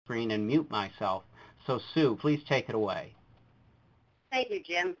screen and mute myself. So Sue, please take it away. Thank you,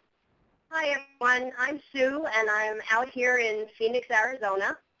 Jim. Hi, everyone. I'm Sue, and I'm out here in Phoenix,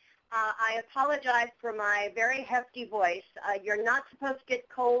 Arizona. I apologize for my very hefty voice. You're not supposed to get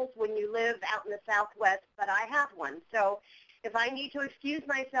colds when you live out in the Southwest, but I have one. So if I need to excuse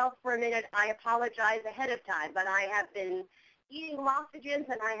myself for a minute, I apologize ahead of time. But I have been eating lozenges,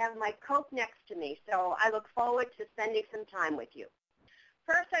 and I have my Coke next to me. So I look forward to spending some time with you.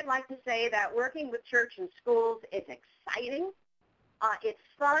 First, I'd like to say that working with church and schools is exciting. It's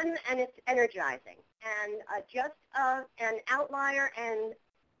fun and it's energizing. And just an outlier and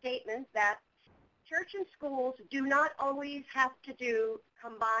statement that church and schools do not always have to do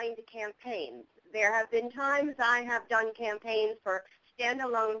combined campaigns. There have been times I have done campaigns for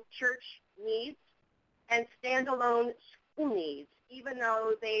standalone church needs and standalone school needs, even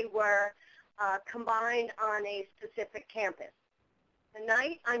though they were combined on a specific campus.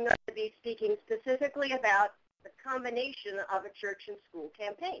 Tonight, I'm going to be speaking specifically about the combination of a church and school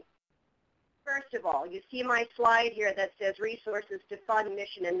campaign. First of all, you see my slide here that says resources to fund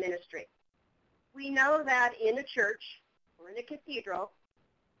mission and ministry. We know that in a church or in a cathedral,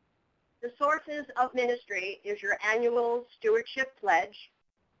 the sources of ministry is your annual stewardship pledge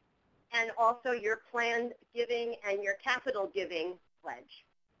and also your planned giving and your capital giving pledge.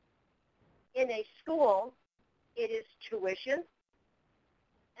 In a school, it is tuition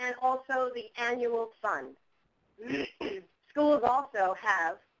and also the annual fund. Schools also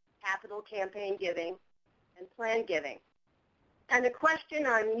have capital campaign giving and planned giving. And the question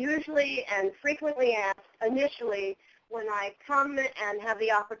I'm usually and frequently asked initially when I come and have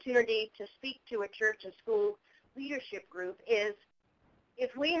the opportunity to speak to a church and school leadership group is,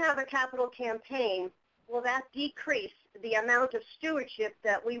 if we have a capital campaign, will that decrease the amount of stewardship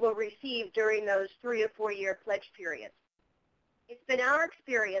that we will receive during those 3 or 4 year pledge periods? It's been our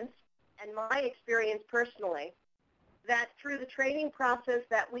experience, and my experience personally, that through the training process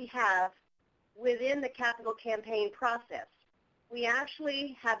that we have within the capital campaign process, we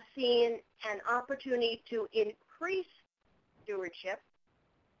actually have seen an opportunity to increase stewardship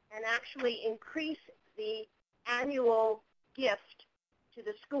and actually increase the annual gift to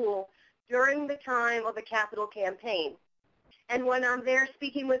the school during the time of the capital campaign. And when I'm there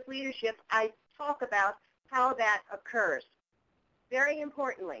speaking with leadership, I talk about how that occurs. Very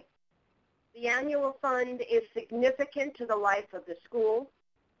importantly, the annual fund is significant to the life of the school,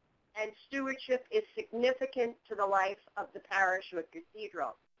 and stewardship is significant to the life of the parish or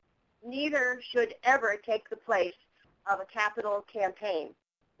cathedral. Neither should ever take the place of a capital campaign.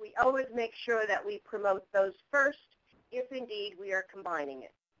 We always make sure that we promote those first, if indeed we are combining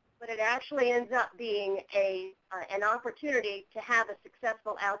it. But it actually ends up being an opportunity to have a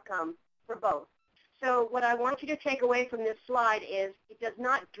successful outcome for both. So what I want you to take away from this slide is it does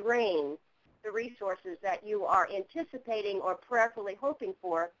not drain the resources that you are anticipating or prayerfully hoping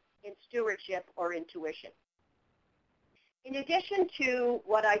for in stewardship or in tuition. In addition to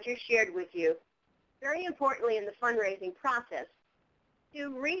what I just shared with you, very importantly in the fundraising process,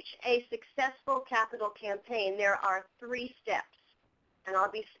 to reach a successful capital campaign, there are 3 steps, and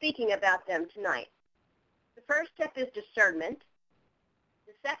I'll be speaking about them tonight. The first step is discernment.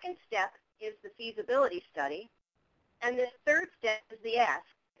 The second step is the feasibility study, and the third step is the ask,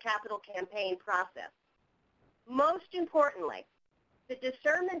 capital campaign process. Most importantly, the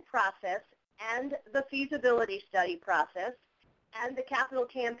discernment process and the feasibility study process and the capital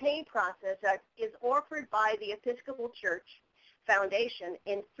campaign process is offered by the Episcopal Church Foundation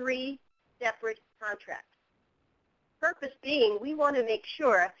in 3 separate contracts. Purpose being, we want to make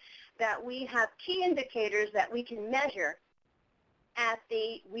sure that we have key indicators that we can measure at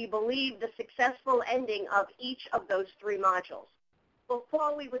we believe, the successful ending of each of those 3 modules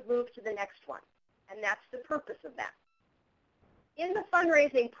before we would move to the next one, and that's the purpose of that. In the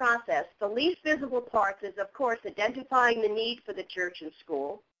fundraising process, the least visible part is, of course, identifying the need for the church and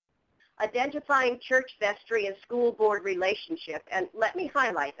school, identifying church vestry and school board relationship, and let me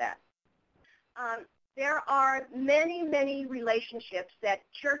highlight that. There are many, many relationships that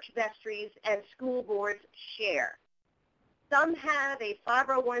church vestries and school boards share. Some have a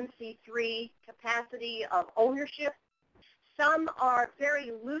 501c3 capacity of ownership. Some are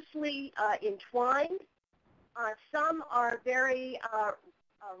very loosely entwined. Some are very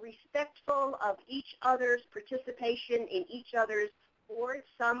respectful of each other's participation in each other's boards.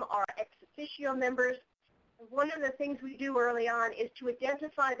 Some are ex officio members. One of the things we do early on is to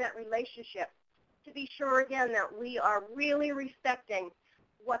identify that relationship to be sure, again, that we are really respecting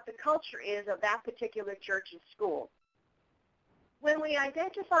what the culture is of that particular church and school. When we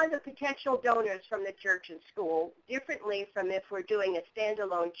identify the potential donors from the church and school, differently from if we're doing a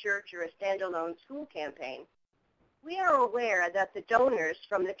standalone church or a standalone school campaign, we are aware that the donors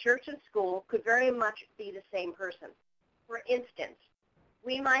from the church and school could very much be the same person. For instance,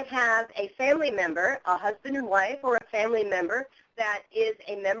 we might have a family member, a husband and wife, or a family member that is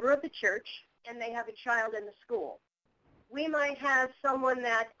a member of the church, and they have a child in the school. We might have someone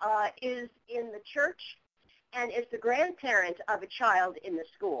that is in the church and is the grandparent of a child in the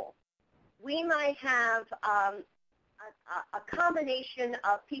school. We might have a combination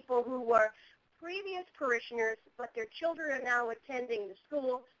of people who were previous parishioners, but their children are now attending the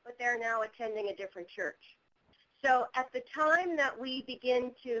school, but they're now attending a different church. So at the time that we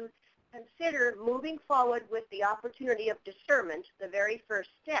begin to consider moving forward with the opportunity of discernment, the very first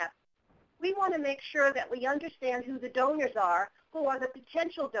step, we want to make sure that we understand who the donors are, who are the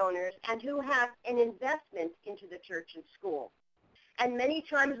potential donors, and who have an investment into the church and school. And many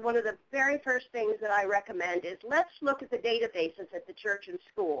times one of the very first things that I recommend is let's look at the databases at the church and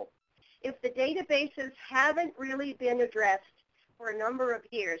school. If the databases haven't really been addressed for a number of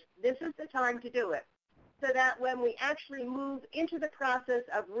years, this is the time to do it, so that when we actually move into the process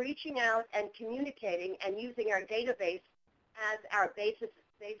of reaching out and communicating and using our database as our basic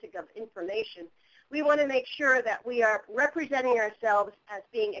of information, we want to make sure that we are representing ourselves as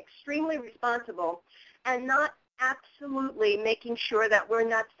being extremely responsible and not absolutely making sure that we're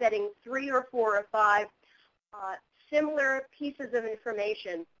not setting 3 or 4 or 5 similar pieces of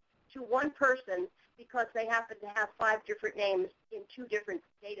information to one person because they happen to have 5 different names in 2 different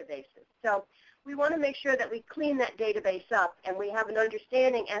databases. So we want to make sure that we clean that database up and we have an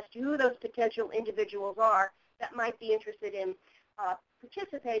understanding as to who those potential individuals are that might be interested in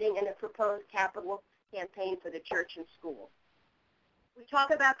participating in a proposed capital campaign for the church and school. We talk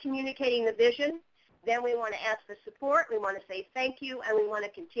about communicating the vision. Then we want to ask for support. We want to say thank you, and we want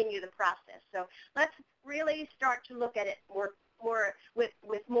to continue the process. So let's really start to look at it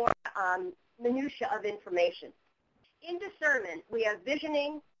with more minutia of information. In discernment, we have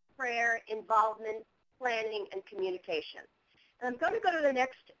visioning, prayer, involvement, planning, and communication. And I'm going to go to the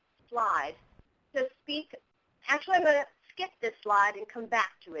next slide to speak. Actually, I'm going to skip this slide and come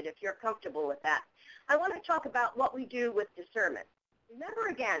back to it if you're comfortable with that. I want to talk about what we do with discernment. Remember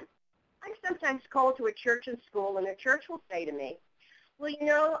again, I'm sometimes called to a church and school, and a church will say to me, well, you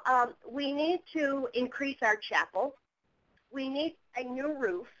know, we need to increase our chapel. We need a new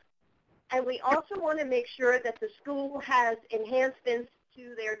roof. And we also want to make sure that the school has enhancements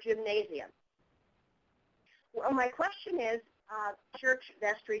to their gymnasium. Well, my question is, church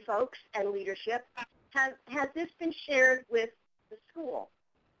vestry folks and leadership, has this been shared with the school?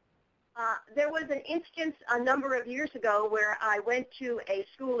 There was an instance a number of years ago where I went to a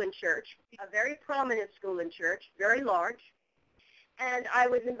school in church, a very prominent school in church, very large, and I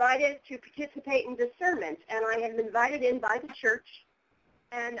was invited to participate in discernment, and I had been invited in by the church,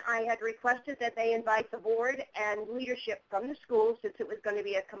 and I had requested that they invite the board and leadership from the school since it was going to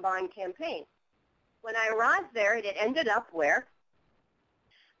be a combined campaign. When I arrived there, it ended up where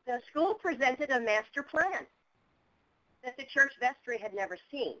the school presented a master plan that the church vestry had never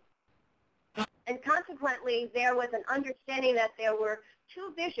seen. And consequently, there was an understanding that there were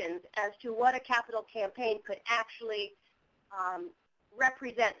 2 visions as to what a capital campaign could actually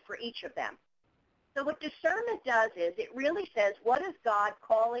represent for each of them. So what discernment does is it really says, what is God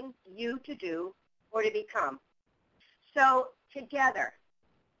calling you to do or to become? So together,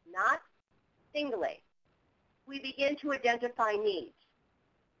 not singly, we begin to identify needs.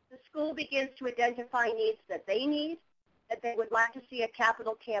 The school begins to identify needs that they need, that they would like to see a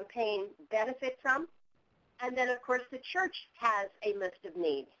capital campaign benefit from. And then, of course, the church has a list of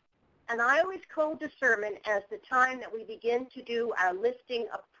needs. And I always call discernment as the time that we begin to do our listing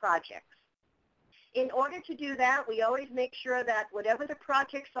of projects. In order to do that, we always make sure that whatever the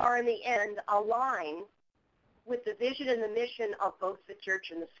projects are in the end align with the vision and the mission of both the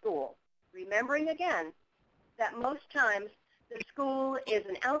church and the school. Remembering again that most times the school is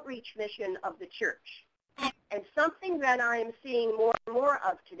an outreach mission of the church. And something that I'm seeing more and more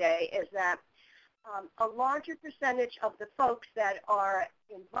of today is that a larger percentage of the folks that are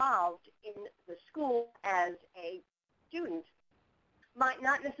involved in the school as a student might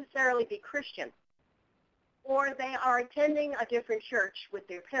not necessarily be Christian, or they are attending a different church with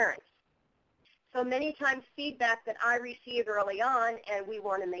their parents. So many times feedback that I received early on, and we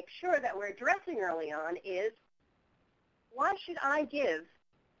want to make sure that we're addressing early on, is, why should I give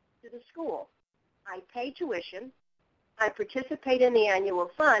to the school? I pay tuition. I participate in the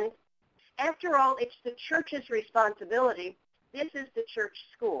annual fund. After all, it's the church's responsibility. This is the church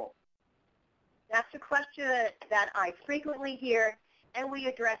school. That's a question that I frequently hear, and we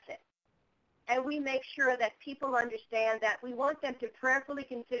address it. And we make sure that people understand that we want them to prayerfully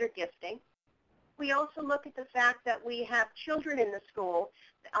consider gifting. We also look at the fact that we have children in the school.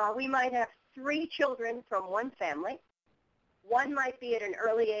 We might have 3 children from one family. One might be at an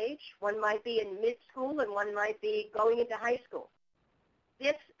early age, one might be in mid-school, and one might be going into high school.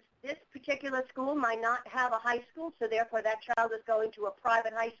 This particular school might not have a high school, so therefore that child is going to a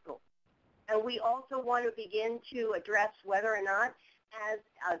private high school. And we also want to begin to address whether or not, as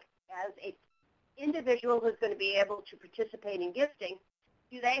a individual who's going to be able to participate in gifting,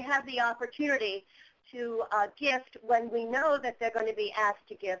 do they have the opportunity to gift when we know that they're going to be asked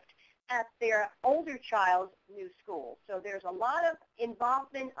to gift at their older child's new school. So there's a lot of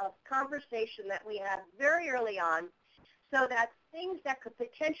involvement of conversation that we have very early on, so that things that could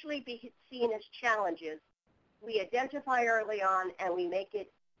potentially be seen as challenges, we identify early on and we make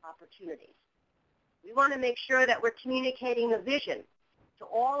it opportunities. We want to make sure that we're communicating the vision to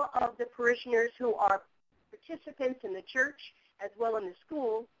all of the parishioners who are participants in the church as well in the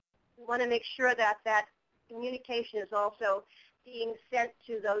school. We want to make sure that that communication is also being sent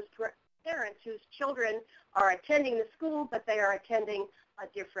to those parents whose children are attending the school, but they are attending a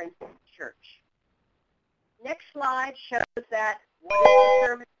different church. Next slide shows that what is the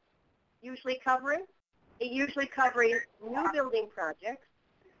sermon usually covering? It usually covers new building projects.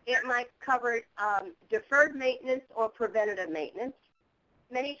 It might cover deferred maintenance or preventative maintenance.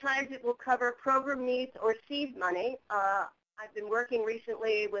 Many times it will cover program needs or seed money. I've been working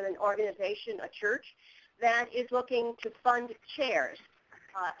recently with an organization, a church, that is looking to fund chairs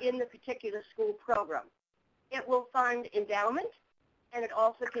in the particular school program. It will fund endowment, and it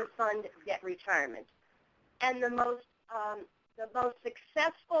also can fund debt retirement. And the most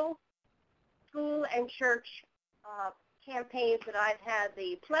successful school and church campaigns that I've had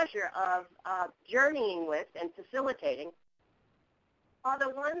the pleasure of journeying with and facilitating are the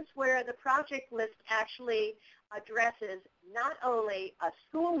ones where the project list actually addresses not only a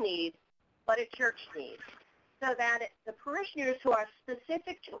school need, but a church need, so that the parishioners who are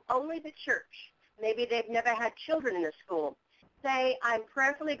specific to only the church, maybe they've never had children in the school, say, I'm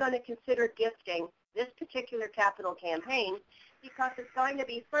prayerfully going to consider gifting this particular capital campaign because it's going to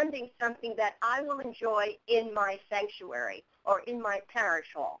be funding something that I will enjoy in my sanctuary or in my parish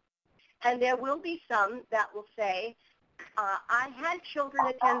hall. And there will be some that will say, I had children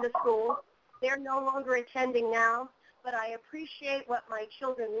attend the school. They're no longer attending now, but I appreciate what my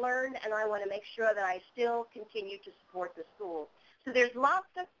children learned, and I want to make sure that I still continue to support the school. So there's lots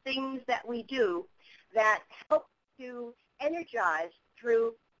of things that we do that help to energize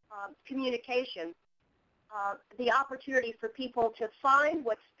through communication the opportunity for people to find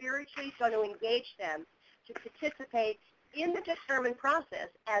what spiritually is going to engage them to participate in the discernment process,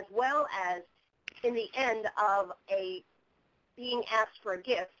 as well as in the end of being asked for a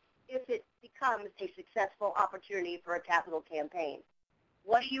gift if it becomes a successful opportunity for a capital campaign.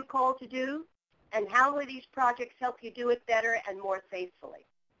 What are you called to do, and how will these projects help you do it better and more faithfully?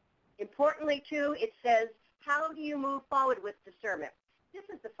 Importantly, too, it says, how do you move forward with discernment? This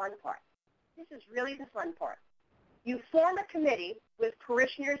is the fun part. This is really the fun part. You form a committee with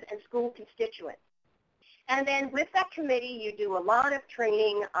parishioners and school constituents. And then with that committee, you do a lot of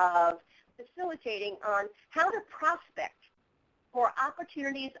training of facilitating on how to prospect for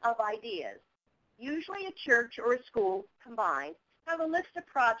opportunities of ideas. Usually a church or a school combined have a list of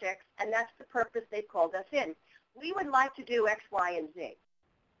projects, and that's the purpose they've called us in. We would like to do X, Y, and Z.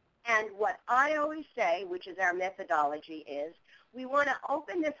 And what I always say, which is our methodology, is we want to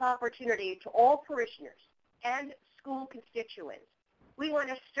open this opportunity to all parishioners and school constituents. We want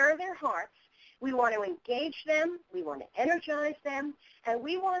to stir their hearts. We want to engage them. We want to energize them. And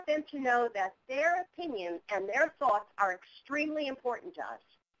we want them to know that their opinions and their thoughts are extremely important to us.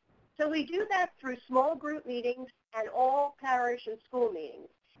 So we do that through small group meetings and all parish and school meetings,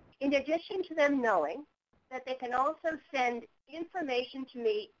 in addition to them knowing that they can also send information to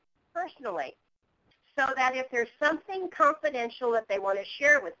me personally, so that if there's something confidential that they want to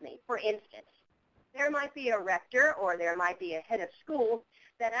share with me, for instance, there might be a rector or there might be a head of school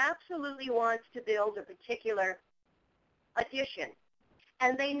that absolutely wants to build a particular addition,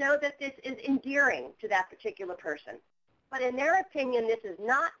 and they know that this is endearing to that particular person. But in their opinion, this is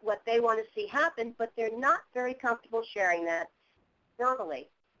not what they want to see happen, but they're not very comfortable sharing that verbally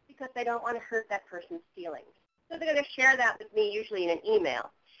because they don't want to hurt that person's feelings. So they're going to share that with me, usually in an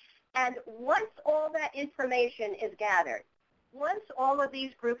email. And once all that information is gathered, once all of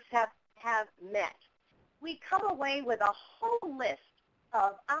these groups have met, we come away with a whole list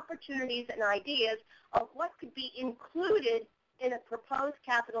of opportunities and ideas of what could be included in a proposed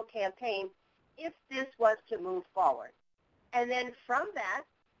capital campaign if this was to move forward. And then from that,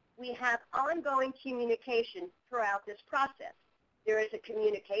 we have ongoing communication throughout this process. There is a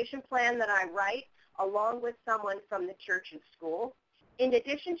communication plan that I write along with someone from the church and school. In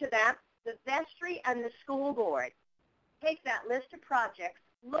addition to that, the vestry and the school board take that list of projects,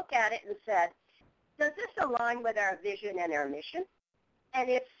 look at it and said, does this align with our vision and our mission? And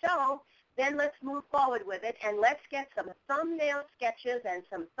if so, then let's move forward with it and let's get some thumbnail sketches and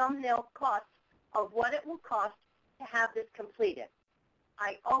some thumbnail costs of what it will cost to have this completed.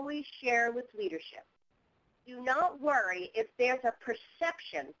 I always share with leadership. Do not worry if there's a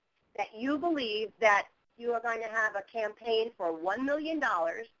perception that you believe that you are going to have a campaign for $1 million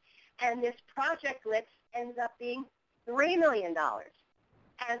and this project list ends up being $3 million.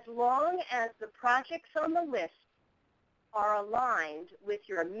 As long as the projects on the list are aligned with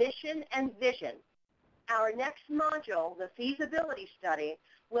your mission and vision, our next module, the feasibility study,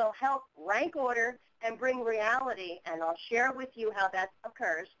 will help rank order and bring reality, and I'll share with you how that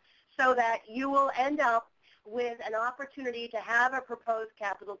occurs, so that you will end up with an opportunity to have a proposed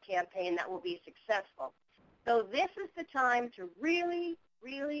capital campaign that will be successful. So this is the time to really,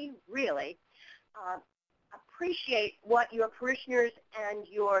 really, really appreciate what your parishioners and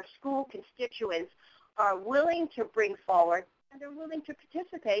your school constituents are willing to bring forward, and they're willing to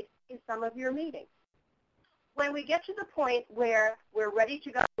participate in some of your meetings. When we get to the point where we're ready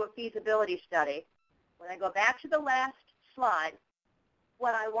to go to a feasibility study, when I go back to the last slide,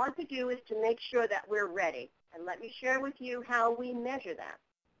 what I want to do is to make sure that we're ready. And let me share with you how we measure that.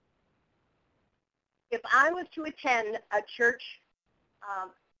 If I was to attend a church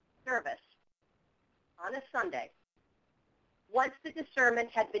service on a Sunday, once the discernment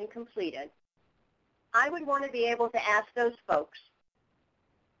had been completed, I would want to be able to ask those folks,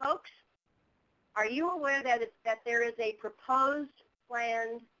 are you aware that there is a proposed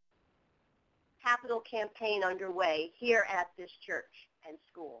planned capital campaign underway here at this church and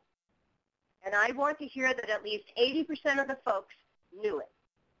school? And I want to hear that at least 80% of the folks knew it.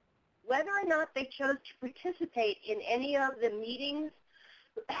 Whether or not they chose to participate in any of the meetings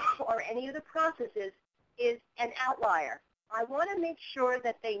or any of the processes is an outlier. I want to make sure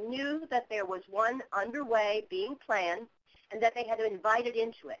that they knew that there was one underway being planned and that they had been invited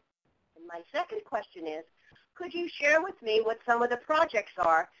into it. And my second question is, could you share with me what some of the projects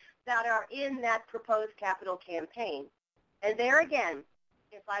are that are in that proposed capital campaign? And there again,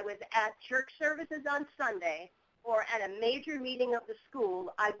 if I was at church services on Sunday or at a major meeting of the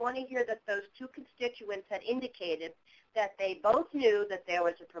school, I want to hear that those two constituents had indicated that they both knew that there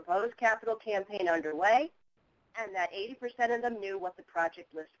was a proposed capital campaign underway and that 80% of them knew what the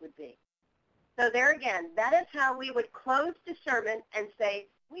project list would be. So there again, that is how we would close discernment and say,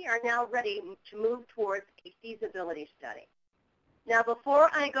 we are now ready to move towards a feasibility study. Now, before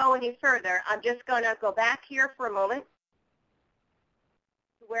I go any further, I'm just going to go back here for a moment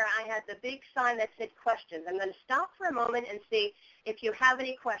where I had the big sign that said questions. I'm going to stop for a moment and see if you have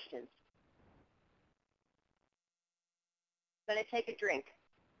any questions. I'm going to take a drink.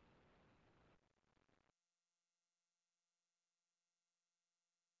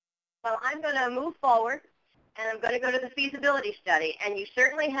 Well, I'm going to move forward, and I'm going to go to the feasibility study, and you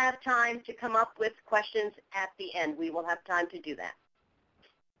certainly have time to come up with questions at the end. We will have time to do that.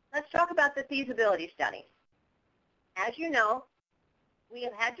 Let's talk about the feasibility study. As you know, we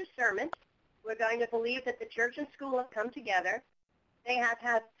have had discernment. We're going to believe that the church and school have come together. They have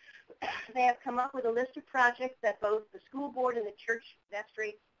come up with a list of projects that both the school board and the church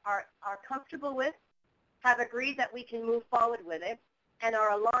vestry are comfortable with, have agreed that we can move forward with it, and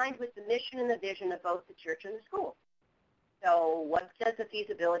are aligned with the mission and the vision of both the church and the school. So what does the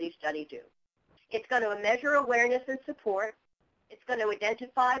feasibility study do? It's going to measure awareness and support. It's going to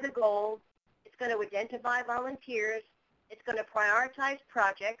identify the goals. It's going to identify volunteers. It's going to prioritize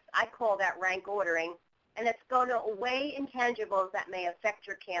projects. I call that rank ordering. And it's going to weigh intangibles that may affect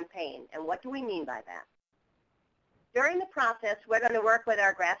your campaign. And what do we mean by that? During the process, we're going to work with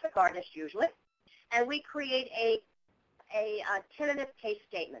our graphic artist usually, and we create a tentative case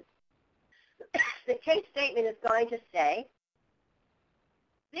statement. The case statement is going to say,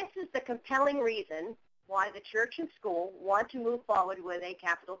 this is the compelling reason why the church and school want to move forward with a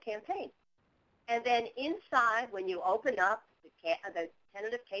capital campaign. And then inside, when you open up the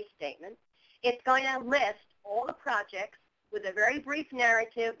tentative case statement, it's going to list all the projects with a very brief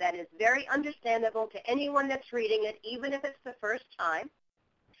narrative that is very understandable to anyone that's reading it, even if it's the first time.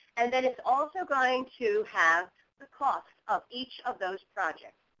 And then it's also going to have the cost of each of those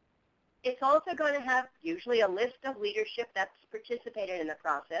projects. It's also going to have usually a list of leadership that's participated in the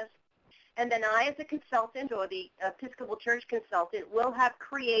process. And then I, as a consultant or the Episcopal Church consultant, will have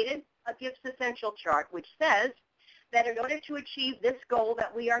created a gifts essential chart, which says that in order to achieve this goal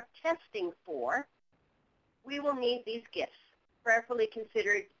that we are testing for, we will need these gifts, prayerfully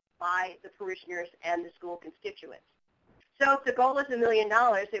considered by the parishioners and the school constituents. So if the goal is $1 million,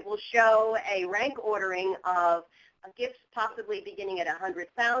 it will show a rank ordering of gifts possibly beginning at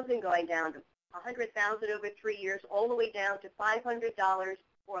 $100,000, going down to $100,000 over 3 years, all the way down to $500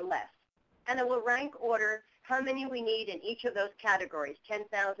 or less. And it will rank order how many we need in each of those categories,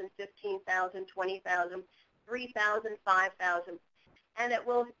 10,000, 15,000, 20,000, 3,000, 5,000. And it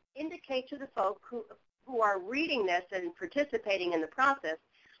will indicate to the folk who are reading this and participating in the process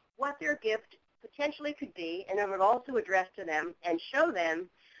what their gift potentially could be, and it would also address to them and show them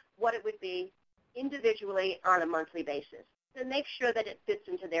what it would be individually on a monthly basis to make sure that it fits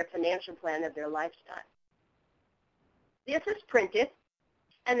into their financial plan of their lifestyle. This is printed,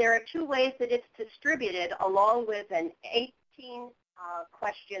 and there are 2 ways that it's distributed, along with an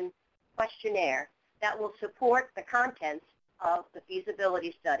 18-question questionnaire that will support the contents of the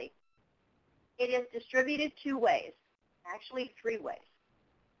feasibility study. It is distributed 2 ways, actually 3 ways.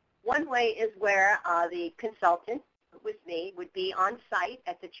 One way is where the consultant with me would be on site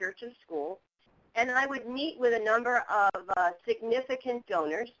at the church and school, and I would meet with a number of significant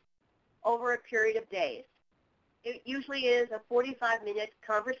donors over a period of days. It usually is a 45-minute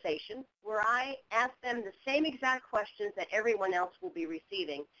conversation where I ask them the same exact questions that everyone else will be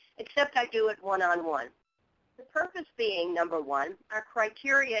receiving, except I do it one-on-one. The purpose being, number 1, our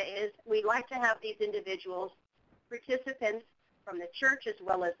criteria is we like to have these individuals, participants from the church as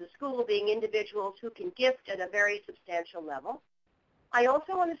well as the school, being individuals who can gift at a very substantial level. I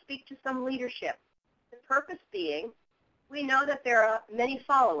also want to speak to some leadership. The purpose being, we know that there are many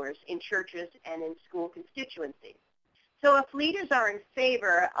followers in churches and in school constituencies. So if leaders are in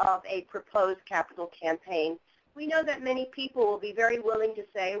favor of a proposed capital campaign, we know that many people will be very willing to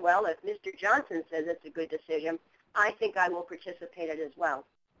say, well, if Mr. Johnson says it's a good decision, I think I will participate in it as well.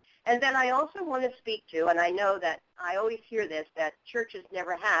 And then I also want to speak to, and I know that I always hear this, that churches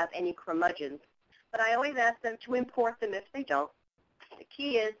never have any curmudgeons, but I always ask them to import them if they don't. The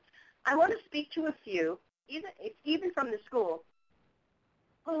key is, I want to speak to a few, even from the school,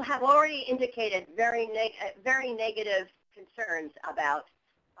 who have already indicated very negative concerns about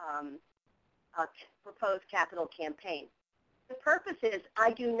a proposed capital campaign. The purpose is,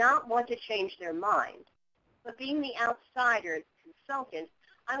 I do not want to change their mind, but being the outsider consultant,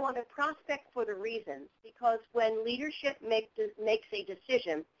 I want to prospect for the reasons, because when leadership makes a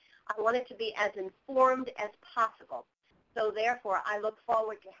decision, I want it to be as informed as possible. So therefore, I look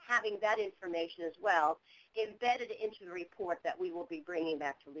forward to having that information as well embedded into the report that we will be bringing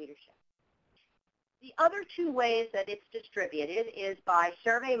back to leadership. The other 2 ways that it's distributed is by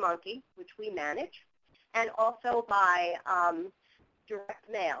SurveyMonkey, which we manage, and also by direct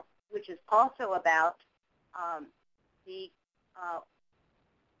mail, which is also about the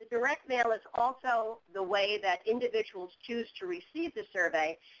direct mail is also the way that individuals choose to receive the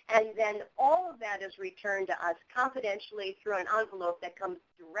survey, and then all of that is returned to us confidentially through an envelope that comes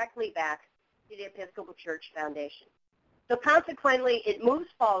directly back to the Episcopal Church Foundation. So consequently, it moves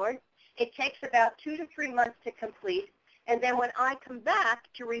forward. It takes about 2 to 3 months to complete, and then when I come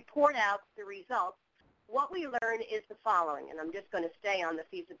back to report out the results, what we learn is the following, and I'm just going to stay on the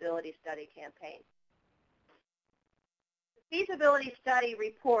feasibility study campaign. Feasibility study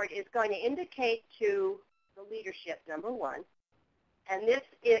report is going to indicate to the leadership, number 1, and this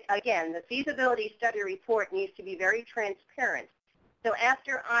is, again, the feasibility study report needs to be very transparent. So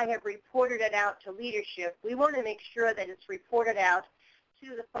after I have reported it out to leadership, we want to make sure that it's reported out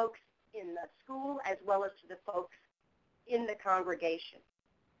to the folks in the school as well as to the folks in the congregation.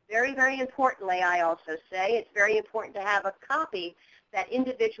 Very, very importantly, I also say it's very important to have a copy that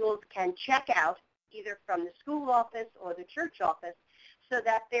individuals can check out either from the school office or the church office, so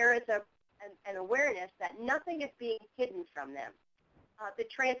that there is an awareness that nothing is being hidden from them. The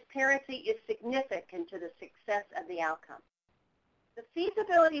transparency is significant to the success of the outcome. The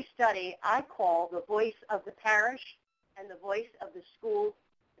feasibility study I call the voice of the parish and the voice of the school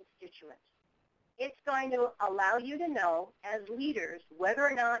constituents. It's going to allow you to know, as leaders, whether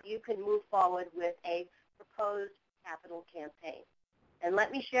or not you can move forward with a proposed capital campaign. And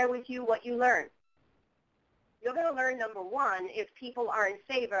let me share with you what you learn. You're going to learn, number 1, if people are in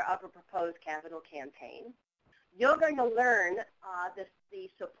favor of a proposed capital campaign. You're going to learn the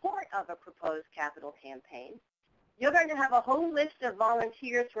support of a proposed capital campaign. You're going to have a whole list of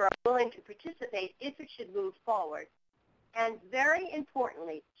volunteers who are willing to participate if it should move forward. And very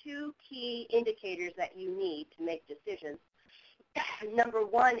importantly, 2 key indicators that you need to make decisions. Number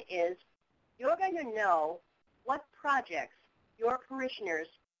 1 is you're going to know what projects your parishioners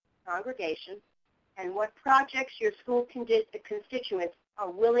congregation and what projects your school constituents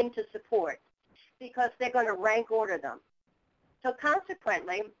are willing to support, because they're going to rank order them. So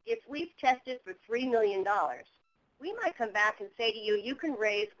consequently, if we've tested for $3 million, we might come back and say to you, you can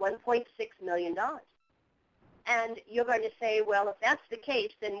raise $1.6 million. And you're going to say, well, if that's the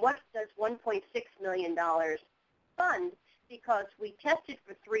case, then what does $1.6 million fund? Because we tested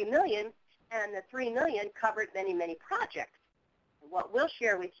for $3 million, and the $3 million covered many, many projects. And what we'll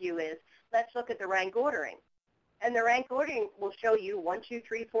share with you is, let's look at the rank ordering. And the rank ordering will show you 1, 2,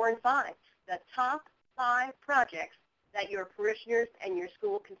 3, 4, and 5, the top 5 projects that your parishioners and your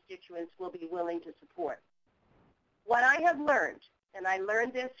school constituents will be willing to support. What I have learned, and I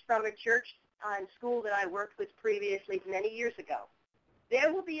learned this from a church and school that I worked with previously many years ago,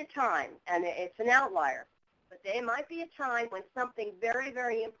 there will be a time, and it's an outlier, but there might be a time when something very,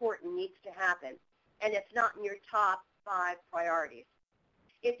 very important needs to happen, and it's not in your top 5 priorities.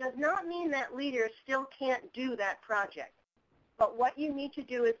 It does not mean that leaders still can't do that project, but what you need to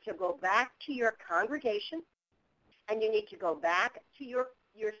do is to go back to your congregation, and you need to go back to your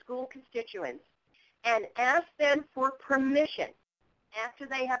school constituents and ask them for permission after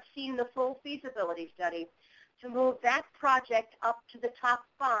they have seen the full feasibility study to move that project up to the top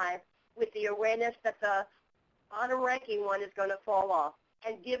 5 with the awareness that the bottom-ranking one is going to fall off,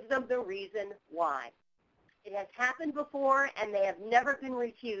 and give them the reason why. It has happened before, and they have never been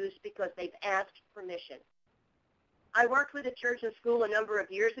refused because they've asked permission. I worked with a church and school a number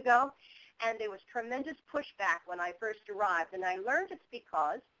of years ago, and there was tremendous pushback when I first arrived, and I learned it's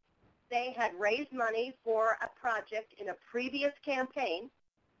because they had raised money for a project in a previous campaign.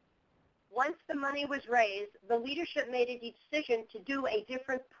 Once the money was raised, the leadership made a decision to do a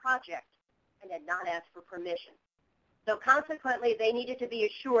different project and had not asked for permission. So consequently, they needed to be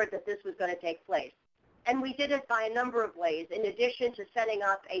assured that this was going to take place. And we did it by a number of ways, in addition to setting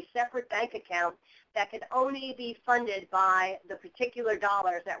up a separate bank account that could only be funded by the particular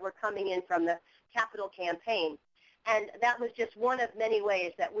dollars that were coming in from the capital campaign. And that was just one of many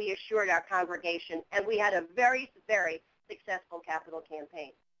ways that we assured our congregation, and we had a very, very successful capital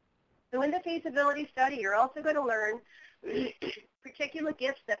campaign. So in the feasibility study, you're also going to learn particular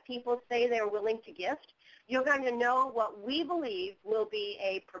gifts that people say they're willing to gift. You're going to know what we believe will be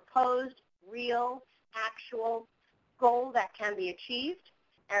a proposed, real, actual goal that can be achieved.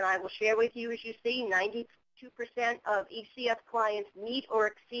 And I will share with you, as you see, 92% of ECF clients meet or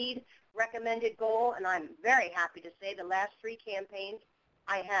exceed recommended goal, and I'm very happy to say the last 3 campaigns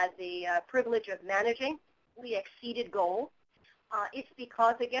I had the privilege of managing, we exceeded goal. It's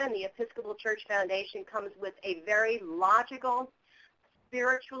because, again, the Episcopal Church Foundation comes with a very logical,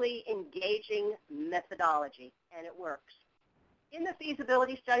 spiritually engaging methodology, and it works. In the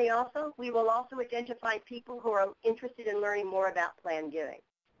feasibility study also, we will also identify people who are interested in learning more about planned giving.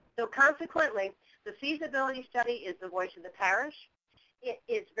 So consequently, the feasibility study is the voice of the parish. It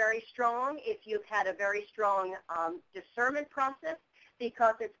is very strong if you've had a very strong discernment process,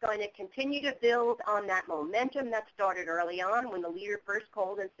 because it's going to continue to build on that momentum that started early on when the leader first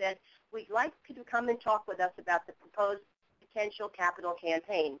called and said, we'd like you to come and talk with us about the proposed potential capital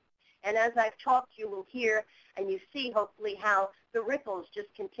campaign. And as I've talked, you will hear and you see hopefully how the ripples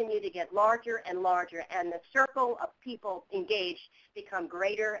just continue to get larger and larger, and the circle of people engaged become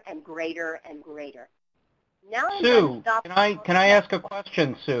greater and greater and greater. Now Sue, can I ask a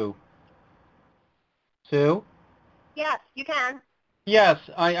question, Sue? Sue? Yes, you can. Yes,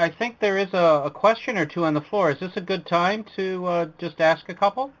 I think there is a question or two on the floor. Is this a good time to just ask a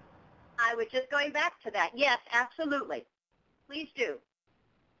couple? I was just going back to that. Yes, absolutely. Please do.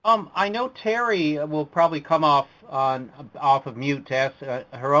 I know Terry will probably come off of mute to ask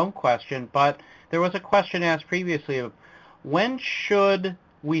her own question, but there was a question asked previously of when should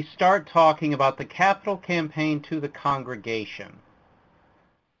we start talking about the capital campaign to the congregation?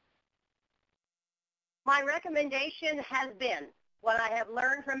 My recommendation has been, what I have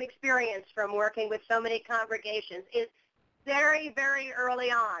learned from experience from working with so many congregations, is very, very early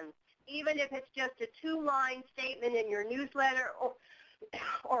on, even if it's just a 2-line statement in your newsletter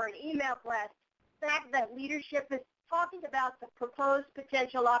or an email blast, the fact that leadership is talking about the proposed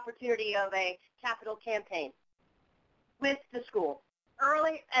potential opportunity of a capital campaign with the school,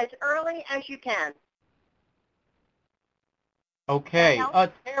 early as you can. Okay.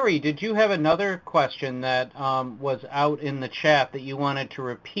 Terry, did you have another question that was out in the chat that you wanted to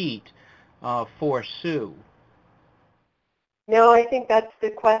repeat for Sue? No, I think that's the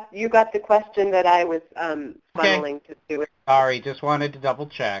question. You got the question that I was funneling to Sue. Sorry, just wanted to double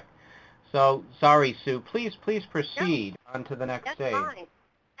check. So, sorry, Sue. Please proceed on to the next stage. That's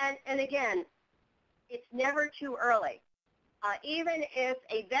fine. And again, it's never too early. Even if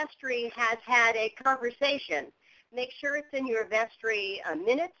a vestry has had a conversation, make sure it's in your vestry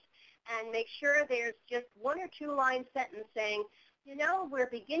minutes, and make sure there's just 1 or 2 line sentence saying, you know, we're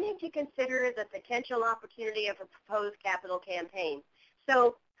beginning to consider the potential opportunity of a proposed capital campaign.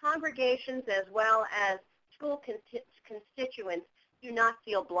 So congregations as well as school constituents do not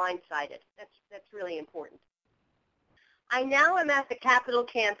feel blindsided. That's really important. I now am at the capital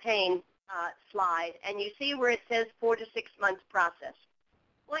campaign slide, and you see where it says 4 to 6 months process.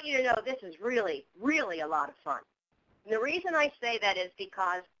 I want you to know this is really, really a lot of fun. And the reason I say that is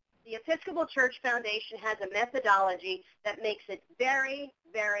because the Episcopal Church Foundation has a methodology that makes it very,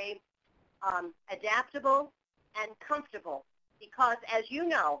 very adaptable and comfortable because, as you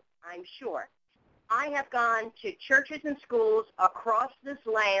know, I'm sure, I have gone to churches and schools across this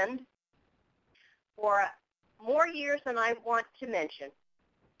land for more years than I want to mention,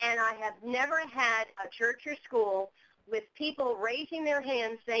 and I have never had a church or school with people raising their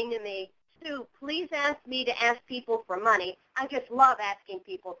hands saying to me, Sue, please ask me to ask people for money. I just love asking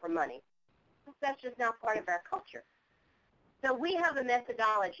people for money. That's just not part of our culture. So we have a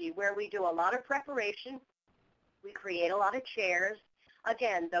methodology where we do a lot of preparation. We create a lot of chairs.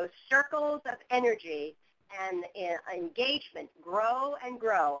 Again, those circles of energy and engagement grow and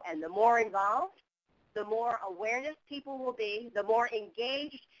grow. And the more involved, the more awareness people will be, the more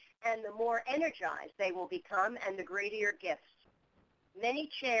engaged and the more energized they will become, and the greater your gifts. Many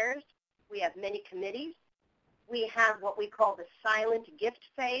chairs. We have many committees. We have what we call the silent gift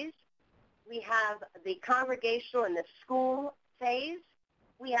phase. We have the congregational and the school phase.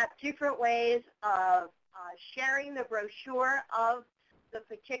 We have different ways of sharing the brochure of the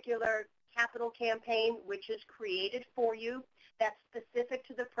particular capital campaign, which is created for you. That's specific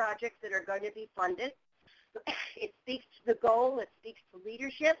to the projects that are going to be funded. It speaks to the goal. It speaks to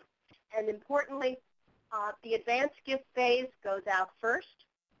leadership. And importantly, the advanced gift phase goes out first.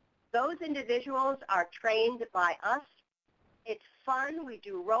 Those individuals are trained by us. It's fun. We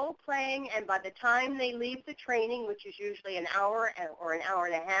do role playing, and by the time they leave the training, which is usually an hour or an hour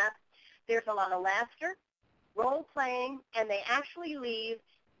and a half, there's a lot of laughter, role playing, and they actually leave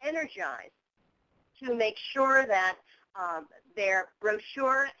energized to make sure that their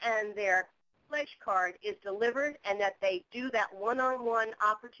brochure and their pledge card is delivered and that they do that one-on-one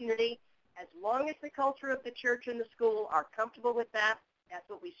opportunity. As long as the culture of the church and the school are comfortable with that, that's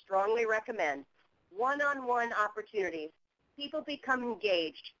what we strongly recommend. One-on-one opportunities. People become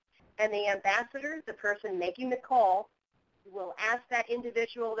engaged, and the ambassador, the person making the call, will ask that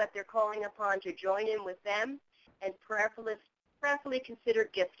individual that they're calling upon to join in with them and prayerfully consider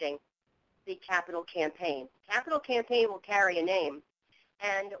gifting the capital campaign. Capital campaign will carry a name,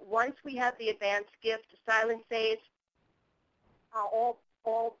 and once we have the advanced gift silent phase, all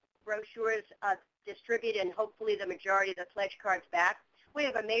brochures distributed and hopefully the majority of the pledge cards back, we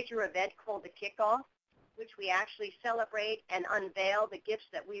have a major event called the Kickoff, which we actually celebrate and unveil the gifts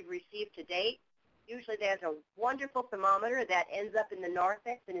that we've received to date. Usually there's a wonderful thermometer that ends up in the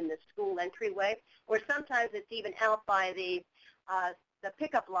narthex and in the school entryway, or sometimes it's even out by the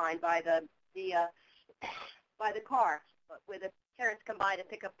pickup line by the car where the parents come by to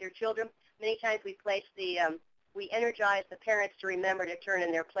pick up their children. Many times we energize the parents to remember to turn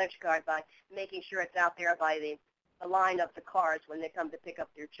in their pledge card by making sure it's out there by the line of the cars when they come to pick up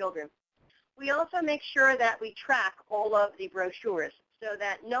their children. We also make sure that we track all of the brochures so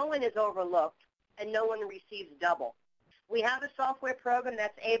that no one is overlooked and no one receives double. We have a software program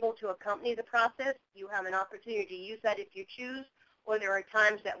that's able to accompany the process. You have an opportunity to use that if you choose, or there are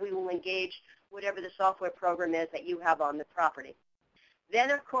times that we will engage whatever the software program is that you have on the property.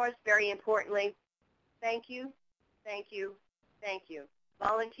 Then, of course, very importantly, thank you, thank you, thank you.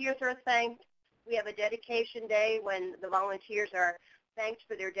 Volunteers are thanked. We have a dedication day when the volunteers are thanked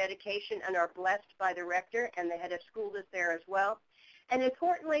for their dedication and are blessed by the rector, and the head of school is there as well. And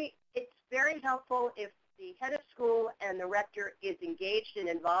importantly, it's very helpful if the head of school and the rector is engaged and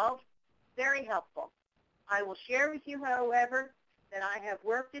involved. Very helpful. I will share with you, however, that I have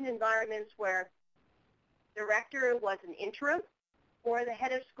worked in environments where the rector was an interim or the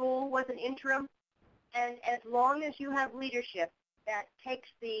head of school was an interim, and as long as you have leadership that takes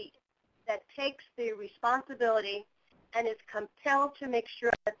the responsibility and is compelled to make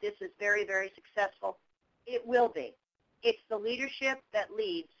sure that this is very, very successful, it will be. It's the leadership that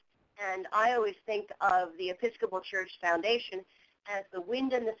leads, and I always think of the Episcopal Church Foundation as the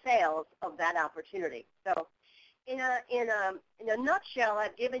wind in the sails of that opportunity. So in a nutshell,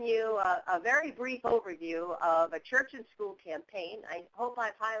 I've given you a very brief overview of a church and school campaign. I hope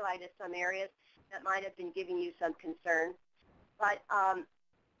I've highlighted some areas that might have been giving you some concern. But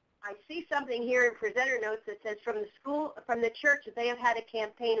I see something here in presenter notes that says from the church, that they have had a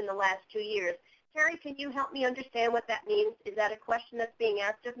campaign in the last 2 years. Terry, can you help me understand what that means? Is that a question that's being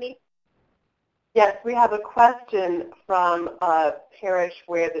asked of me? Yes, we have a question from a parish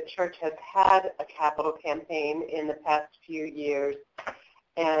where the church has had a capital campaign in the past few years,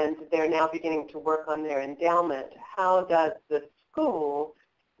 and they're now beginning to work on their endowment. How does the school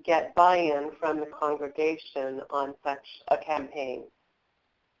get buy-in from the congregation on such a campaign?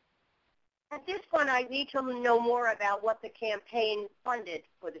 At this point, I need to know more about what the campaign funded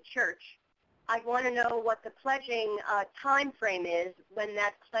for the church. I want to know what the pledging time frame is, when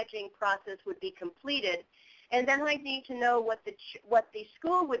that pledging process would be completed. And then I need to know what the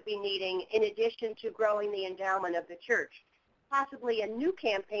school would be needing in addition to growing the endowment of the church. Possibly a new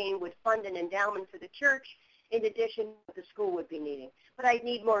campaign would fund an endowment for the church in addition to what the school would be needing. But I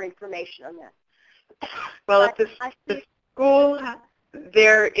need more information on that. Well, if the school,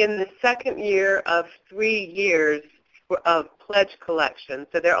 they're in the second year of 3 years of pledge collection,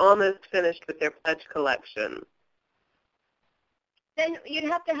 so they're almost finished with their pledge collection. Then you'd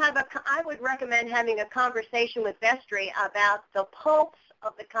have to have I would recommend having a conversation with vestry about the pulse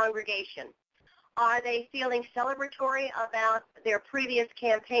of the congregation. Are they feeling celebratory about their previous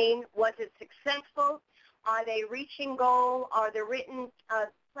campaign? Was it successful? Are they reaching goal? Are the written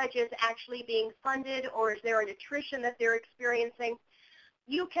pledges actually being funded, or is there an attrition that they're experiencing?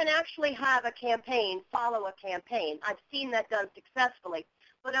 You can actually have a campaign, follow a campaign. I've seen that done successfully,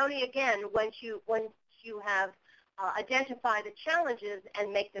 but only again once you have identified the challenges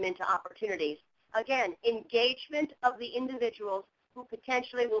and make them into opportunities. Again, engagement of the individuals who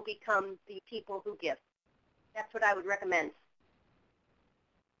potentially will become the people who give. That's what I would recommend.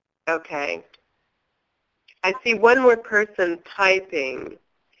 Okay. I see one more person typing.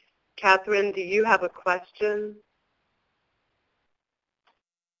 Catherine, do you have a question?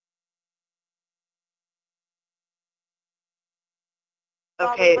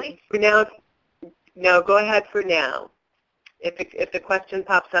 Okay, for now, no, go ahead for now. If the question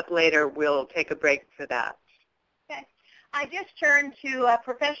pops up later, we'll take a break for that. Okay. I just turned to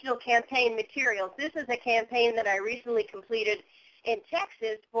professional campaign materials. This is a campaign that I recently completed in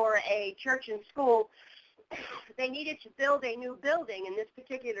Texas for a church and school. They needed to build a new building in this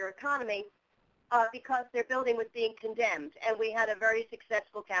particular economy because their building was being condemned, and we had a very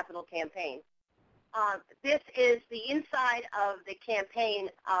successful capital campaign. This is the inside of the campaign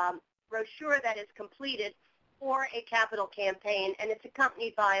brochure that is completed for a capital campaign, and it's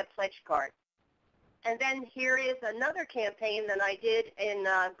accompanied by a pledge card. And then here is another campaign that I did in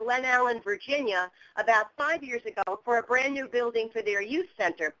Glen Allen, Virginia, about 5 years ago for a brand new building for their youth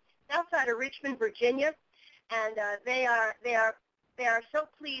center. It's outside of Richmond, Virginia, and they are so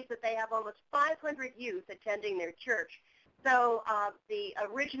pleased that they have almost 500 youth attending their church. So the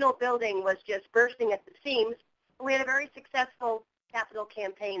original building was just bursting at the seams. We had a very successful capital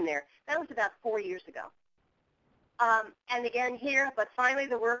campaign there. That was about 4 years ago. And again here, but finally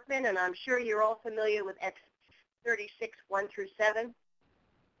the workmen, and I'm sure you're all familiar with X36, 1 through 7.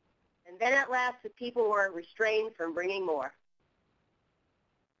 And then at last the people were restrained from bringing more.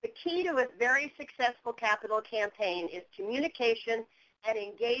 The key to a very successful capital campaign is communication and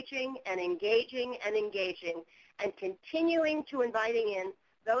engaging and engaging and engaging and continuing to inviting in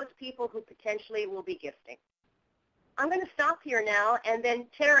those people who potentially will be gifting. I'm going to stop here now, and then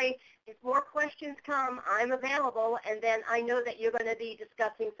Terry, if more questions come, I'm available, and then I know that you're going to be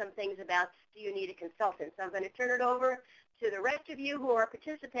discussing some things about do you need a consultant. So I'm going to turn it over to the rest of you who are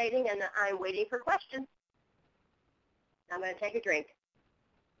participating, and I'm waiting for questions. I'm going to take a drink.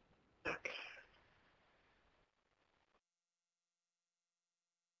 Okay.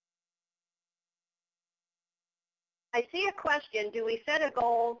 I see a question. Do we set a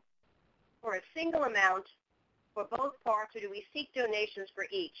goal for a single amount for both parts, or do we seek donations for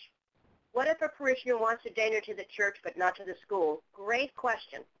each? What if a parishioner wants to donate to the church but not to the school? Great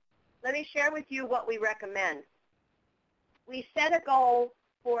question. Let me share with you what we recommend. We set a goal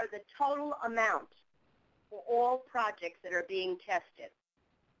for the total amount for all projects that are being tested.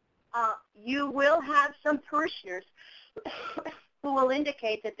 You will have some parishioners who will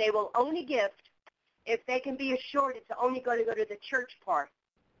indicate that they will only gift if they can be assured it's only going to go to the church part.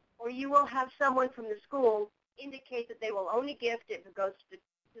 Or you will have someone from the school indicate that they will only gift if it goes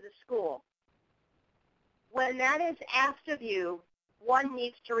to the school. When that is asked of you, one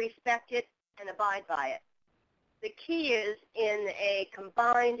needs to respect it and abide by it. The key is in a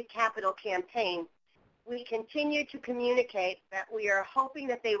combined capital campaign, we continue to communicate that we are hoping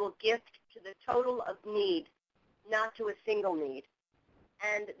that they will gift to the total of need, not to a single need.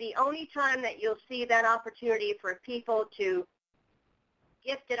 And the only time that you'll see that opportunity for people to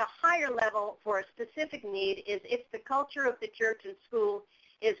If at a higher level for a specific need is if the culture of the church and school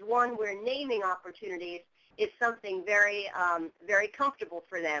is one where naming opportunities is something very, very comfortable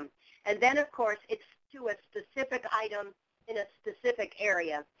for them. And then, of course, it's to a specific item in a specific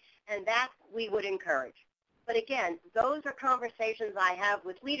area, and that we would encourage. But again, those are conversations I have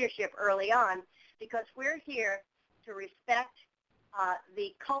with leadership early on because we're here to respect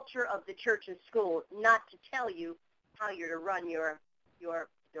the culture of the church and school, not to tell you how you're to run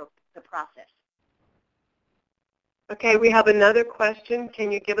the process. Okay, we have another question.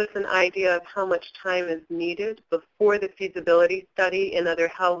 Can you give us an idea of how much time is needed before the feasibility study? And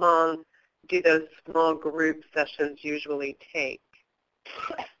how long do those small group sessions usually take?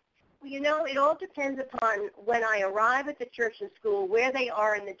 You know, it all depends upon when I arrive at the church and school, where they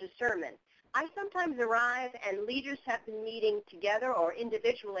are in the discernment. I sometimes arrive and leaders have been meeting together or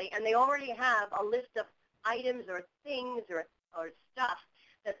individually, and they already have a list of items or things or stuff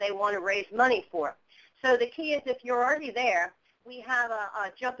that they want to raise money for. So the key is if you're already there, we have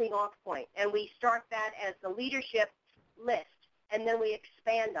a jumping off point, and we start that as the leadership list, and then we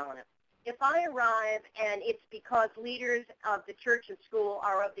expand on it. If I arrive and it's because leaders of the church and school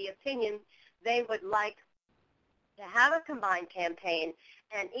are of the opinion they would like to have a combined campaign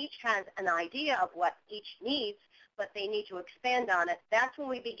and each has an idea of what each needs, but they need to expand on it, that's when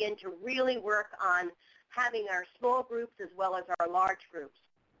we begin to really work on having our small groups as well as our large groups.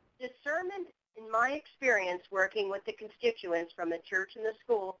 Discernment, in my experience working with the constituents from the church and the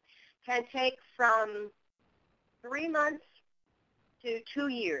school, can take from 3 months to 2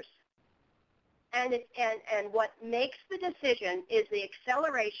 years. And what makes the decision is the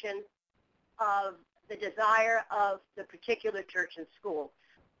acceleration of the desire of the particular church and school.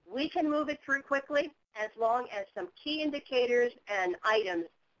 We can move it through quickly as long as some key indicators and items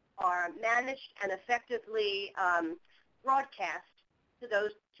are managed and effectively broadcast to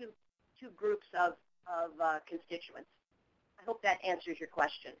those two groups of constituents. I hope that answers your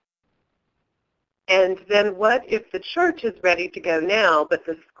question. And then what if the church is ready to go now, but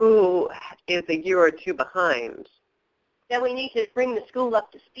the school is a year or two behind? Then we need to bring the school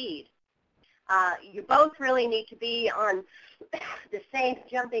up to speed. You both really need to be on the same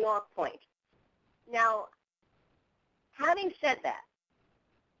jumping off point. Now, having said that,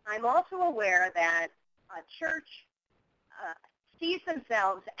 I'm also aware that a church sees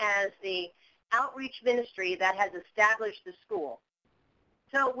themselves as the outreach ministry that has established the school.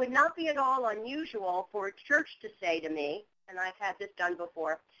 So it would not be at all unusual for a church to say to me, and I've had this done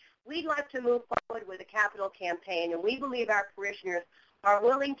before, we'd like to move forward with a capital campaign, and we believe our parishioners are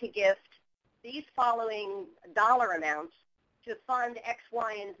willing to gift these following dollar amounts to fund X,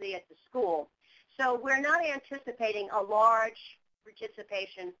 Y, and Z at the school. So we're not anticipating a large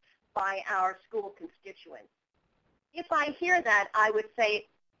participation by our school constituents. If I hear that, I would say,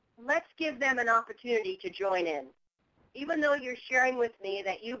 let's give them an opportunity to join in. Even though you're sharing with me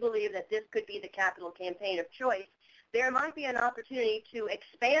that you believe that this could be the capital campaign of choice, there might be an opportunity to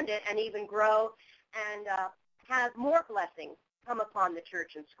expand it and even grow and have more blessings come upon the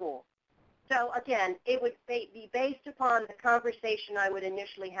church and school. So again, it would be based upon the conversation I would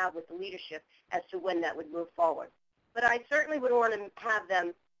initially have with the leadership as to when that would move forward. But I certainly would want to have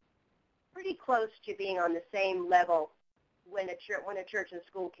them pretty close to being on the same level when a church and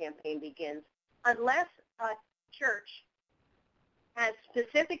school campaign begins, unless a church has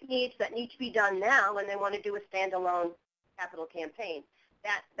specific needs that need to be done now and they want to do a standalone capital campaign.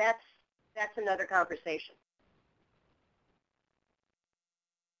 That's another conversation.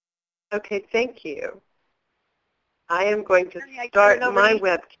 Okay, thank you. I am going to start my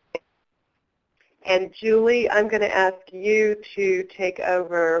webcam. And Julie, I'm going to ask you to take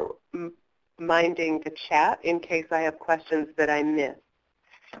over minding the chat in case I have questions that I missed.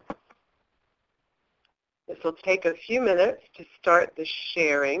 This will take a few minutes to start the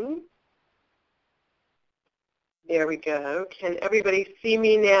sharing. There we go. Can everybody see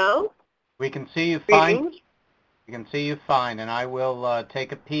me now? We can see you fine. We can see you fine, and I will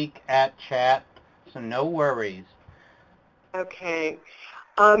take a peek at chat, so no worries. Okay.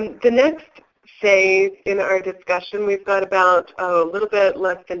 The next phase in our discussion, we've got about a little bit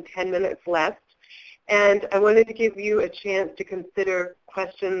less than 10 minutes left, and I wanted to give you a chance to consider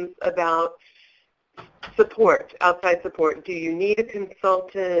questions about support, outside support. Do you need a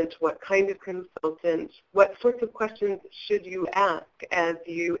consultant? What kind of consultant? What sorts of questions should you ask as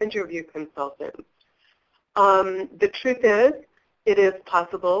you interview consultants? The truth is, it is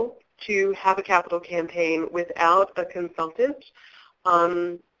possible to have a capital campaign without a consultant.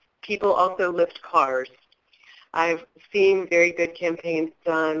 People also lift cars. I've seen very good campaigns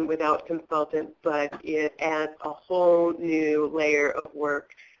done without consultants, but it adds a whole new layer of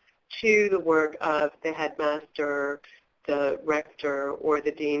work to the work of the headmaster, the rector, or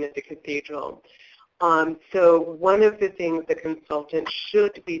the dean of the cathedral. So one of the things the consultant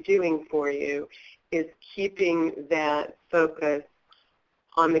should be doing for you is keeping that focus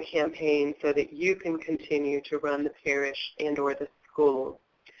on the campaign so that you can continue to run the parish and or the school.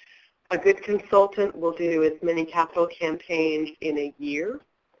 A good consultant will do as many capital campaigns in a year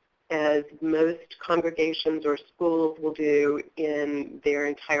as most congregations or schools will do in their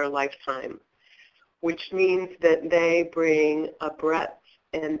entire lifetime, which means that they bring a breadth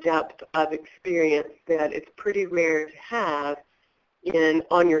and depth of experience that it's pretty rare to have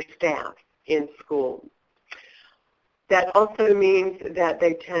on your staff in schools. That also means that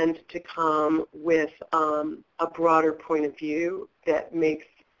they tend to come with a broader point of view that makes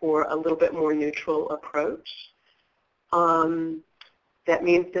for a little bit more neutral approach. That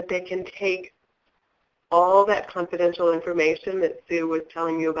means that they can take all that confidential information that Sue was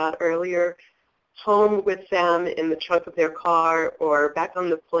telling you about earlier home with them in the trunk of their car or back on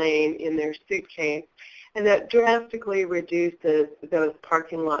the plane in their suitcase, and that drastically reduces those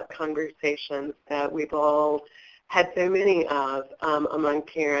parking lot conversations that we've all had so many of among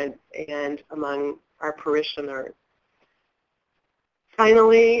parents and among our parishioners.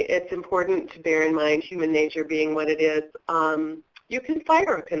 Finally, it's important to bear in mind, human nature being what it is, you can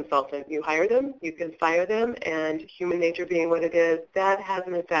fire a consultant. You hire them, you can fire them, and human nature being what it is, that has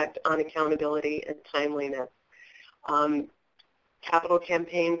an effect on accountability and timeliness. Capital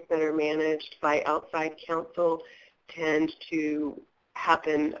campaigns that are managed by outside counsel tend to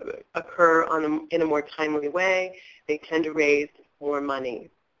occur in a more timely way. They tend to raise more money.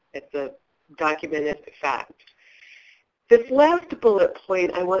 It's a documented fact. This last bullet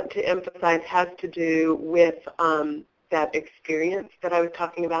point I want to emphasize has to do with that experience that I was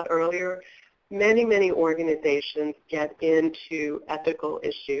talking about earlier. Many, many organizations get into ethical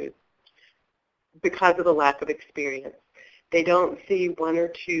issues because of the lack of experience. They don't see one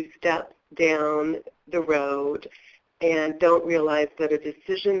or two steps down the road and don't realize that a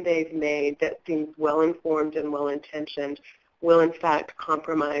decision they've made that seems well-informed and well-intentioned will in fact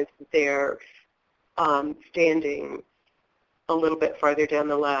compromise their standing a little bit farther down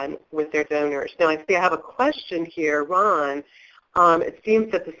the line with their donors. Now, I see I have a question here, Ron. It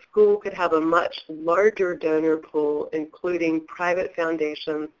seems that the school could have a much larger donor pool, including private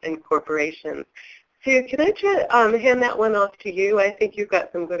foundations and corporations. Sue, can I hand that one off to you? I think you've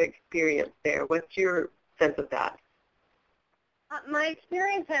got some good experience there. What's your sense of that? My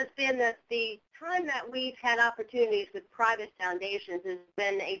experience has been that the time that we've had opportunities with private foundations has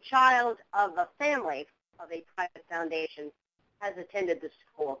been a child of a family of a private foundation has attended the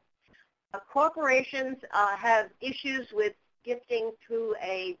school. Corporations have issues with gifting to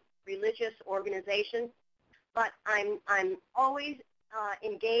a religious organization, but I'm always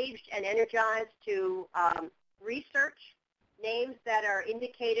engaged and energized to research names that are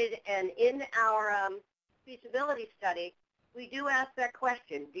indicated, and in our feasibility study, we do ask that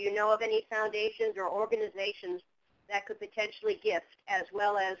question. Do you know of any foundations or organizations that could potentially gift? As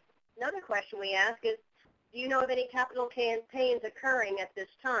well as another question we ask is, do you know of any capital campaigns occurring at this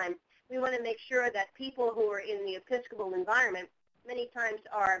time? We want to make sure that people who are in the Episcopal environment many times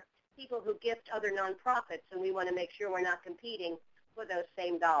are people who gift other nonprofits, and we want to make sure we're not competing for those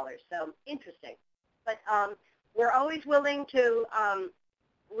same dollars. So interesting. But we're always willing to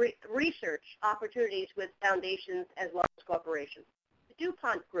research opportunities with foundations as well as corporations. The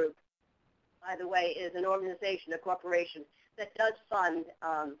DuPont Group, by the way, is an organization, a corporation, that does fund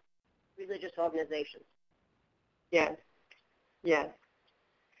religious organizations. Yes, yes.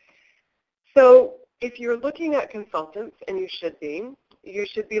 So if you're looking at consultants, and you should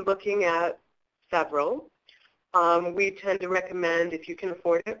be looking at several. We tend to recommend, if you can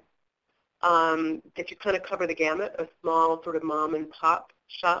afford it, that you kind of cover the gamut, a small sort of mom and pop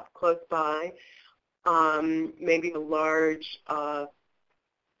shop close by, maybe a large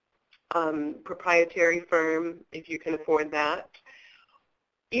proprietary firm, if you can afford that.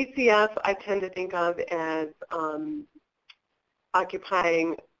 ECF I tend to think of as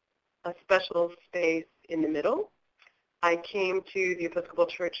occupying a special space in the middle. I came to the Episcopal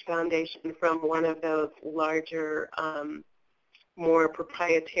Church Foundation from one of those larger, more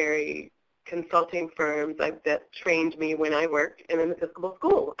proprietary consulting firms that trained me when I worked in an Episcopal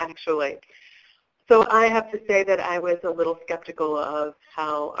school, actually. So I have to say that I was a little skeptical of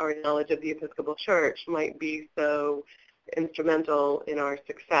how our knowledge of the Episcopal Church might be so instrumental in our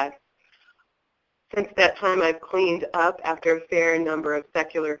success. Since that time, I've cleaned up after a fair number of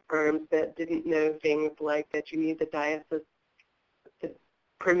secular firms that didn't know things like that you need the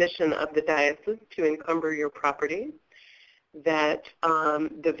permission of the diocese to encumber your property, that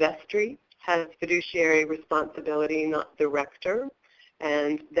the vestry has fiduciary responsibility, not the rector,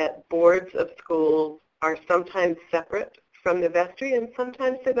 and that boards of schools are sometimes separate from the vestry, and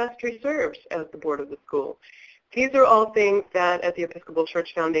sometimes the vestry serves as the board of the school. These are all things that at the Episcopal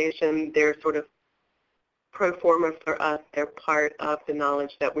Church Foundation, they're sort of pro forma for us. They're part of the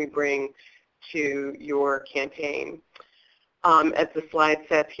knowledge that we bring to your campaign. As the slide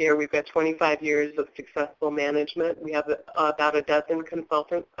says here, we've got 25 years of successful management. We have about a dozen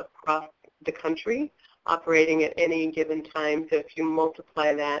consultants across the country operating at any given time. So if you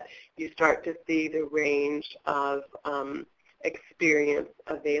multiply that, you start to see the range of experience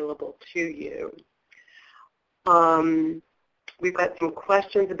available to you. We've got some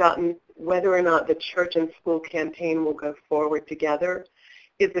questions about whether or not the church and school campaign will go forward together.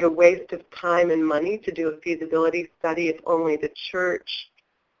 Is it a waste of time and money to do a feasibility study if only the church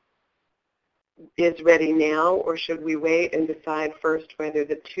is ready now, or should we wait and decide first whether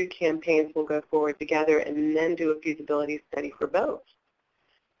the two campaigns will go forward together and then do a feasibility study for both?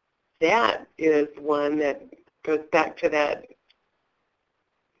 That is one that goes back to that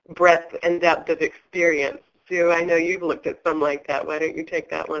breadth and depth of experience. Sue, I know you've looked at some like that. Why don't you take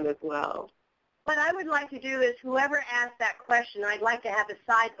that one as well? What I would like to do is whoever asked that question, I'd like to have a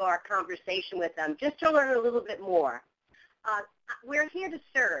sidebar conversation with them just to learn a little bit more. We're here to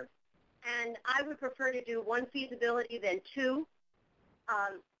serve, and I would prefer to do one feasibility than two,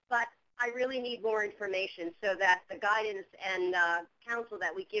 but I really need more information so that the guidance and counsel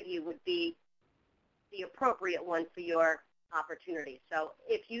that we give you would be the appropriate one for your opportunity. So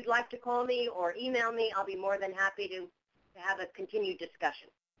if you'd like to call me or email me, I'll be more than happy to have a continued discussion.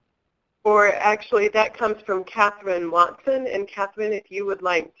 Or actually, that comes from Catherine Watson. And Catherine, if you would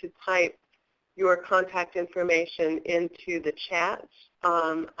like to type your contact information into the chat,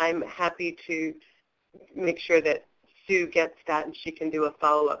 I'm happy to make sure that Sue gets that and she can do a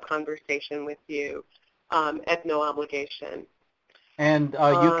follow-up conversation with you at no obligation. And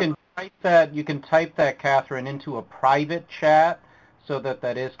you can type that, Catherine, into a private chat so that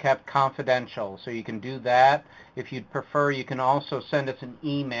that is kept confidential. So you can do that. If you'd prefer, you can also send us an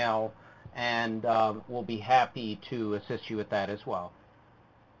email, and we'll be happy to assist you with that as well.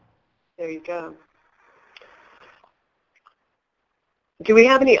 There you go. Do we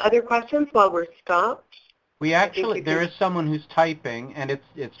have any other questions while we're stopped? There is someone who's typing, and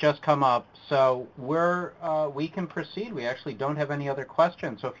it's just come up, so we can proceed. We actually don't have any other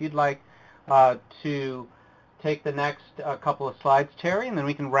questions. So if you'd like to take the next couple of slides, Terry, and then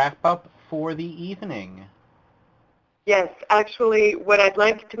we can wrap up for the evening. Yes, actually, what I'd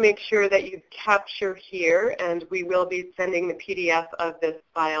like to make sure that you capture here, and we will be sending the PDF of this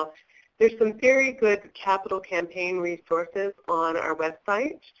file, there's some very good capital campaign resources on our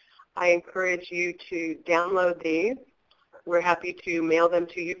website. I encourage you to download these. We're happy to mail them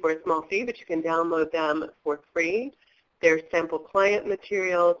to you for a small fee, but you can download them for free. There's sample client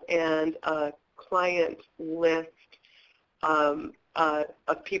materials and a client list of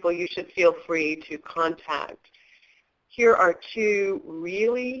people you should feel free to contact. Here are two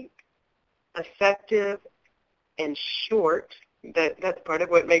really effective and short, that's part of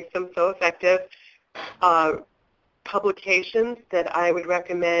what makes them so effective, publications that I would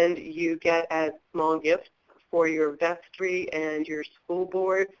recommend you get as small gifts for your vestry and your school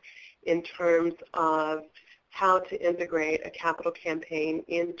boards in terms of how to integrate a capital campaign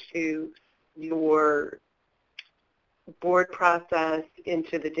into your board process,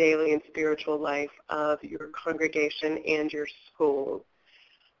 into the daily and spiritual life of your congregation and your schools.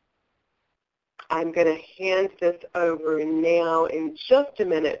 I'm going to hand this over now in just a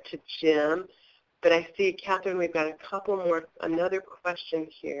minute to Jim, but I see, Catherine, we've got another question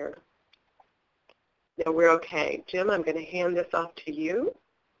here. No, we're okay. Jim, I'm going to hand this off to you.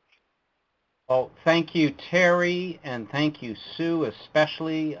 Well, thank you, Terry, and thank you, Sue,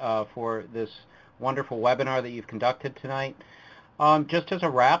 especially for this wonderful webinar that you've conducted tonight. Just as a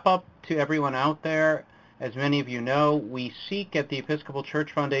wrap-up to everyone out there, as many of you know, we seek at the Episcopal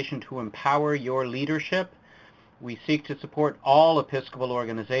Church Foundation to empower your leadership. We seek to support all Episcopal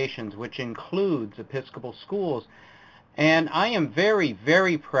organizations, which includes Episcopal schools. And I am very,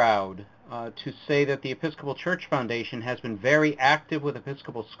 very proud to say that the Episcopal Church Foundation has been very active with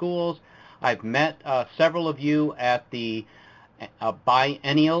Episcopal schools. I've met several of you at the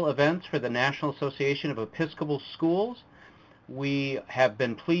biennial events for the National Association of Episcopal Schools. We have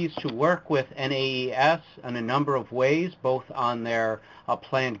been pleased to work with NAES in a number of ways, both on their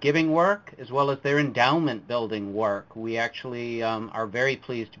planned giving work as well as their endowment building work. We actually are very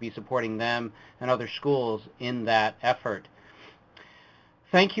pleased to be supporting them and other schools in that effort.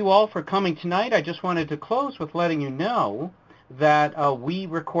 Thank you all for coming tonight. I just wanted to close with letting you know that we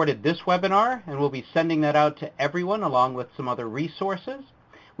recorded this webinar and we'll be sending that out to everyone along with some other resources.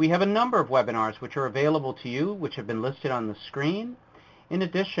 We have a number of webinars which are available to you, which have been listed on the screen. In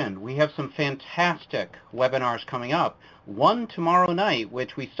addition, we have some fantastic webinars coming up. One tomorrow night,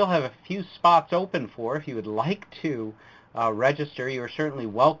 which we still have a few spots open for. If you would like to register, you are certainly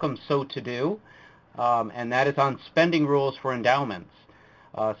welcome so to do. And that is on spending rules for endowments,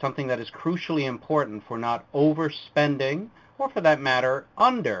 something that is crucially important for not overspending, or for that matter,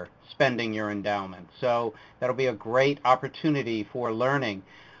 underspending your endowment. So that'll be a great opportunity for learning.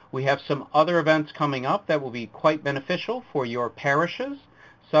 We have some other events coming up that will be quite beneficial for your parishes,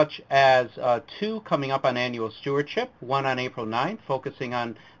 such as two coming up on annual stewardship, one on April 9th, focusing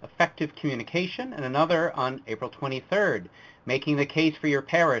on effective communication, and another on April 23rd, making the case for your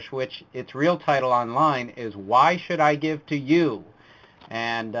parish, which its real title online is Why Should I Give to You?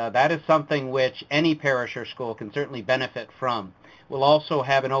 And that is something which any parish or school can certainly benefit from. We'll also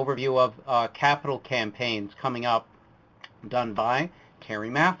have an overview of capital campaigns coming up done by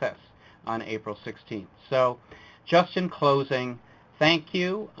Terry Mathis on April 16th. So just in closing, thank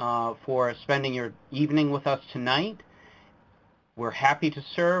you for spending your evening with us tonight. We're happy to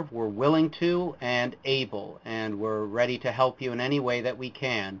serve, we're willing to and able, and we're ready to help you in any way that we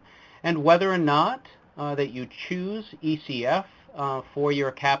can. And whether or not that you choose ECF for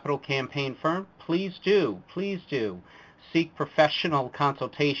your capital campaign firm, please do seek professional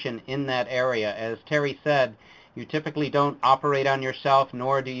consultation in that area. As Terry said, you typically don't operate on yourself,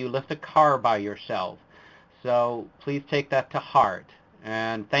 nor do you lift a car by yourself. So please take that to heart.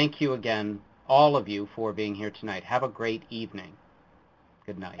 And thank you again, all of you, for being here tonight. Have a great evening.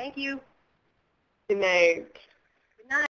 Good night. Thank you. Good night.